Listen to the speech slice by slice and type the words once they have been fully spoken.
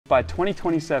By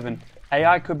 2027,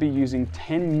 AI could be using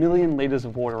 10 million litres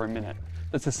of water a minute.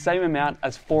 That's the same amount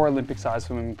as 4 Olympic-sized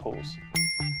swimming pools.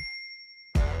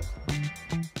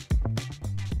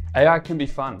 AI can be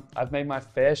fun. I've made my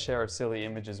fair share of silly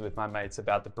images with my mates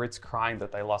about the Brits crying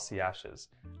that they lost the Ashes.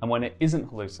 And when it isn't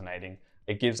hallucinating,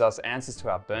 it gives us answers to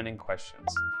our burning questions.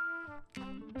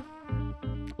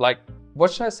 Like,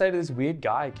 what should I say to this weird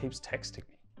guy who keeps texting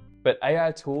me? But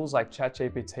AI tools like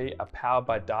ChatGPT are powered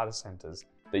by data centers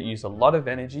that use a lot of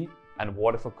energy and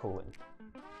water for cooling.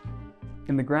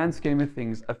 In the grand scheme of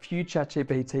things, a few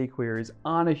ChatGPT queries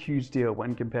aren't a huge deal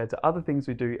when compared to other things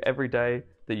we do every day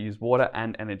that use water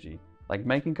and energy, like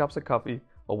making cups of coffee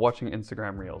or watching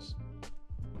Instagram Reels.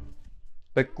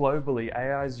 But globally,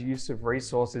 AI's use of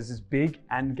resources is big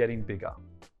and getting bigger.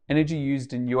 Energy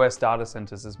used in US data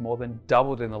centers has more than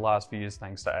doubled in the last few years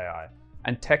thanks to AI,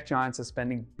 and tech giants are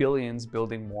spending billions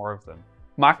building more of them.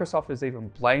 Microsoft has even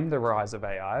blamed the rise of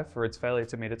AI for its failure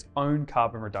to meet its own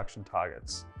carbon reduction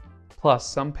targets. Plus,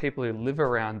 some people who live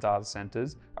around data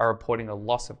centers are reporting a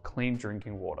loss of clean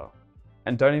drinking water.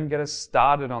 And don't even get us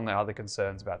started on the other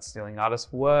concerns about stealing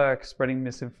artists' work, spreading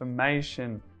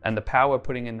misinformation, and the power we're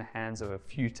putting in the hands of a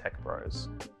few tech bros.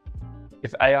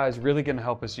 If AI is really going to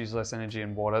help us use less energy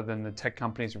and water, then the tech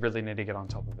companies really need to get on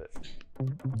top of it.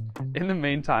 In the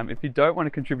meantime, if you don't want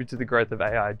to contribute to the growth of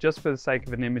AI just for the sake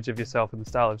of an image of yourself in the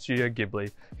style of Studio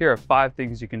Ghibli, here are 5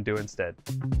 things you can do instead.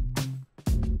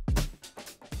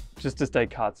 Just as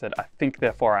Descartes said, I think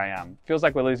therefore I am. Feels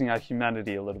like we're losing our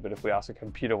humanity a little bit if we ask a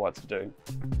computer what to do.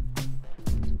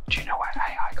 Do you know where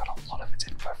AI got a lot of its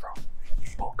info from?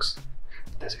 Books.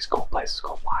 There's these cool places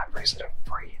called libraries that are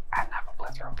free and have a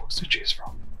plethora of books to choose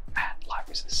from. Man,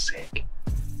 libraries are sick.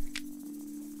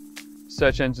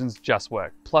 Search engines just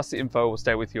work. Plus the info will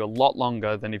stay with you a lot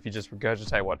longer than if you just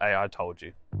regurgitate what AI told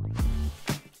you.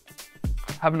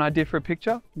 Have an idea for a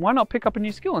picture? Why not pick up a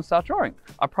new skill and start drawing?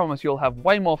 I promise you'll have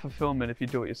way more fulfillment if you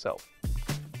do it yourself.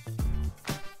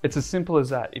 It's as simple as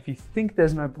that. If you think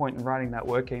there's no point in writing that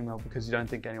work email because you don't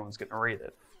think anyone's going to read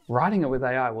it, writing it with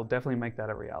AI will definitely make that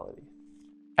a reality.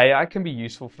 AI can be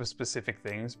useful for specific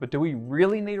things, but do we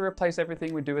really need to replace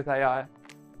everything we do with AI?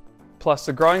 Plus,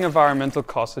 the growing environmental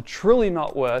costs are truly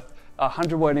not worth a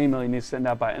 100-word email you need to send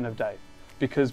out by end of day, because